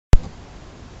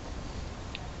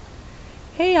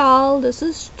Hey y'all, this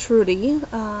is Trudy.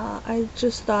 I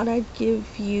just thought I'd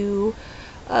give you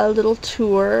a little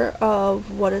tour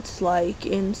of what it's like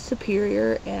in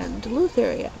Superior and Duluth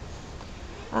area.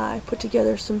 I put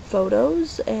together some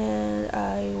photos and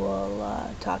I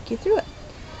will talk you through it.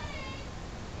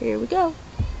 Here we go.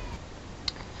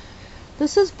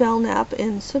 This is Belknap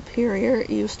in Superior.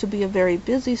 It used to be a very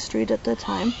busy street at the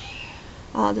time.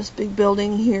 This big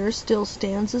building here still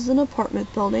stands as an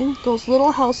apartment building. Those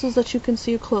little houses that you can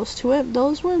see close to it,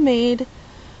 those were made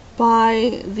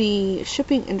by the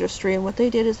shipping industry, and what they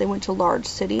did is they went to large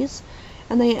cities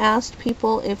and they asked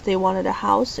people if they wanted a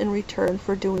house in return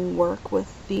for doing work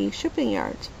with the shipping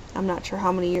yards. I'm not sure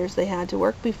how many years they had to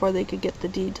work before they could get the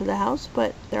deed to the house,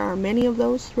 but there are many of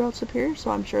those throughout Superior,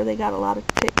 so I'm sure they got a lot of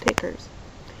takers.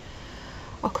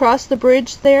 Across the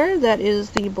bridge there, that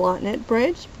is the Blotnet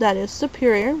Bridge. That is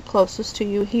Superior. Closest to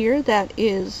you here, that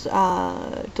is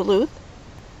Duluth.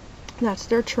 That's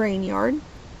their train yard.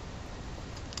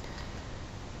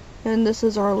 And this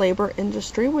is our labor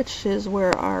industry, which is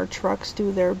where our trucks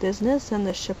do their business and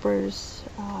the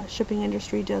shipping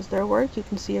industry does their work. You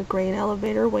can see a grain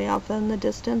elevator way off in the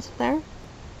distance there.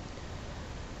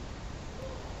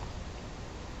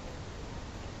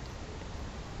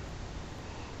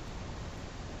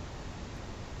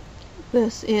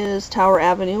 This is Tower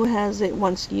Avenue as it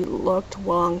once looked a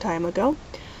long time ago.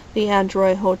 The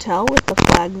Android Hotel with the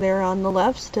flag there on the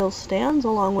left still stands,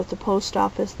 along with the post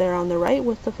office there on the right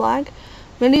with the flag.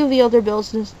 Many of the other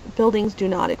buildings do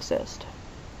not exist.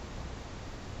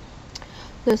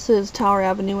 This is Tower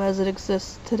Avenue as it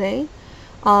exists today.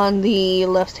 On the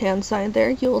left-hand side there,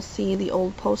 you'll see the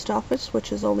old post office,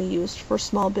 which is only used for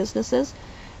small businesses.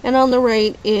 And on the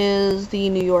right is the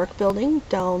New York building.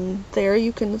 Down there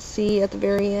you can see at the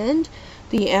very end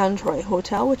the Android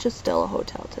Hotel, which is still a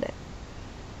hotel today.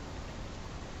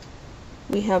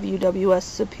 We have UWS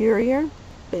Superior,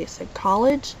 Basic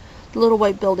College. The little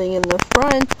white building in the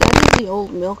front, that is the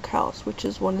old Milk House, which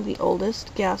is one of the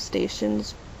oldest gas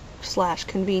stations /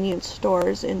 convenience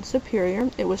stores in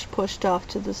Superior. It was pushed off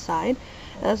to the side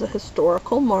as a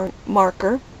historical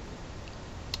marker.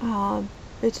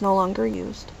 It's no longer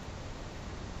used.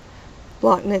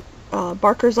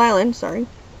 Barker's Island,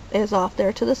 is off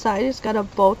there to the side. It's got a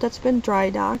boat that's been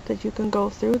dry docked that you can go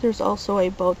through. There's also a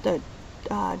boat that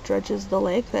dredges the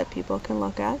lake that people can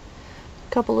look at.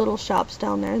 A couple little shops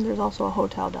down there, and there's also a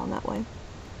hotel down that way.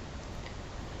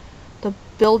 The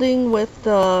building with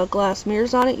the glass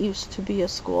mirrors on it used to be a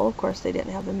school. Of course, they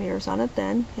didn't have the mirrors on it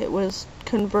then. It was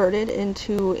converted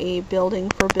into a building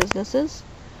for businesses.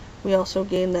 We also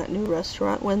gained that new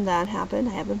restaurant when that happened.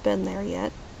 I haven't been there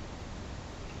yet.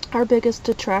 Our biggest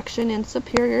attraction in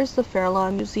Superior is the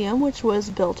Fairlawn Museum, which was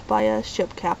built by a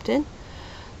ship captain.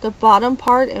 The bottom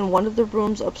part and one of the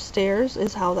rooms upstairs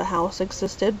is how the house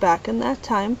existed back in that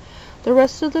time. The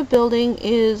rest of the building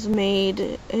is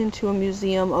made into a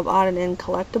museum of odd and end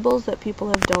collectibles that people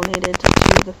have donated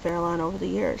to the Fairlawn over the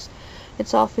years.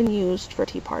 It's often used for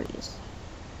tea parties.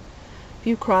 If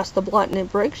you cross the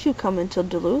Blotnet Bridge, you come into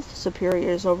Duluth. Superior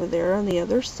is over there on the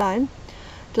other side.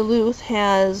 Duluth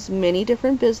has many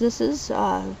different businesses.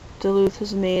 Duluth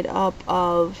is made up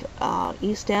of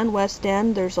East End, West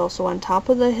End. There's also on top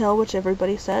of the hill, which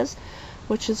everybody says,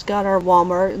 which has got our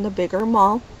Walmart and the bigger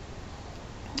mall.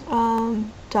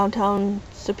 Downtown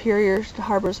Superior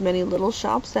harbors many little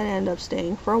shops that end up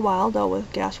staying for a while, though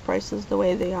with gas prices the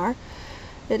way they are,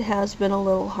 it has been a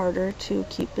little harder to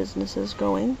keep businesses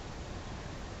going.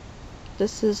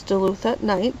 This is Duluth at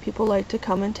night. People like to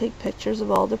come and take pictures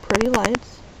of all the pretty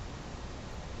lights.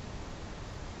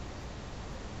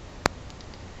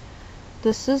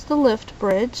 This is the lift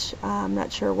bridge. I'm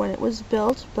not sure when it was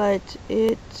built, but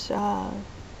it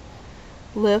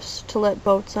lifts to let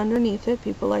boats underneath it.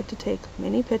 People like to take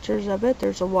many pictures of it.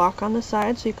 There's a walk on the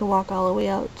side, so you can walk all the way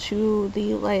out to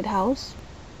the lighthouse.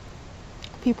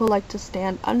 People like to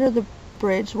stand under the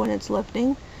bridge when it's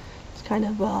lifting. It's kind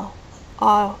of a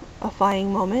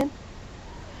awe-defying moment.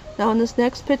 Now in this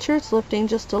next picture, it's lifting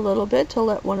just a little bit to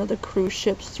let one of the cruise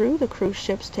ships through. The cruise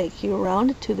ships take you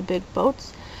around to the big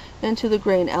boats and to the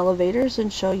grain elevators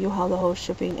and show you how the whole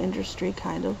shipping industry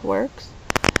kind of works.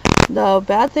 The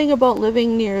bad thing about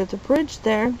living near the bridge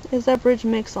there is that bridge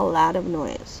makes a lot of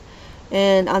noise.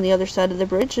 And on the other side of the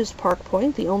bridge is Park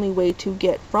Point. The only way to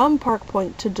get from Park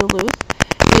Point to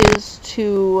Duluth is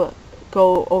to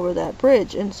go over that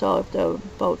bridge, and so if the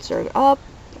boats are up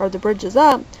or the bridge is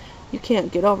up, you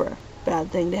can't get over.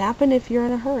 Bad thing to happen if you're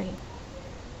in a hurry.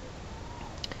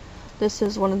 This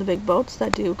is one of the big boats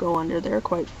that do go under there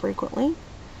quite frequently.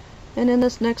 And in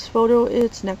this next photo,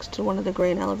 it's next to one of the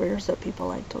grain elevators that people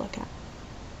like to look at.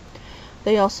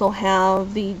 They also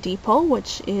have the depot,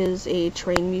 which is a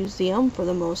train museum for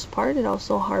the most part. It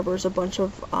also harbors a bunch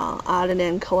of odd and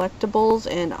end collectibles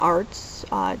and arts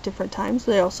at different times.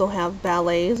 They also have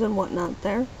ballets and whatnot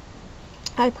there.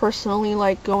 I personally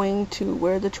like going to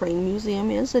where the train museum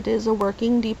is. It is a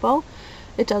working depot.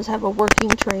 It does have a working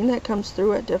train that comes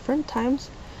through at different times.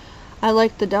 I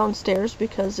like the downstairs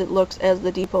because it looks as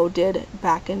the depot did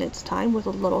back in its time with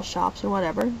the little shops and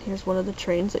whatever. Here's one of the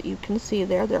trains that you can see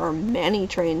there. There are many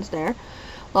trains there.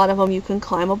 A lot of them you can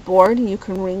climb aboard and you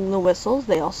can ring the whistles.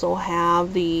 They also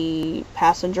have the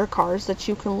passenger cars that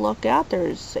you can look at.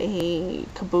 There's a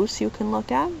caboose you can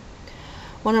look at.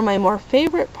 One of my more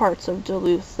favorite parts of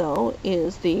Duluth, though,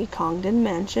 is the Congdon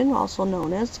Mansion, also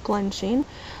known as Glensheen.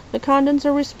 The Congdons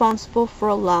are responsible for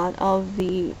a lot of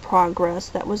the progress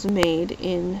that was made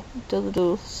in the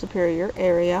Duluth Superior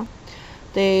area.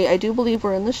 They, I do believe,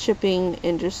 were in the shipping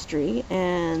industry,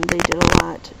 and they did a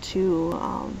lot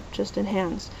to just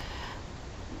enhance.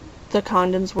 The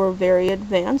Congdons were very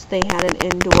advanced. They had an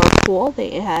indoor pool.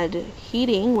 They had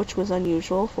heating, which was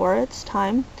unusual for its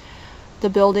time. The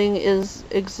building is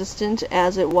existent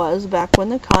as it was back when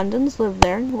the Congdons lived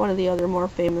there. One of the other more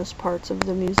famous parts of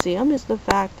the museum is the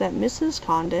fact that Mrs.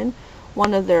 Congdon,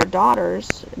 one of their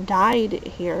daughters, died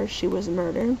here. She was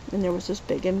murdered, and there was this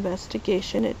big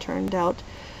investigation. It turned out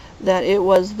that it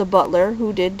was the butler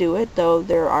who did do it, though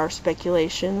there are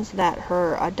speculations that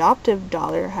her adoptive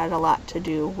daughter had a lot to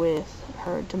do with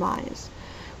her demise.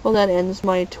 Well, that ends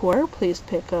my tour. Please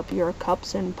pick up your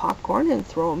cups and popcorn and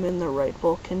throw them in the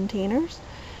rightful containers.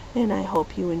 And I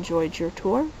hope you enjoyed your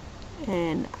tour.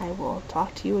 And I will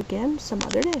talk to you again some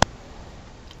other day.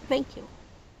 Thank you.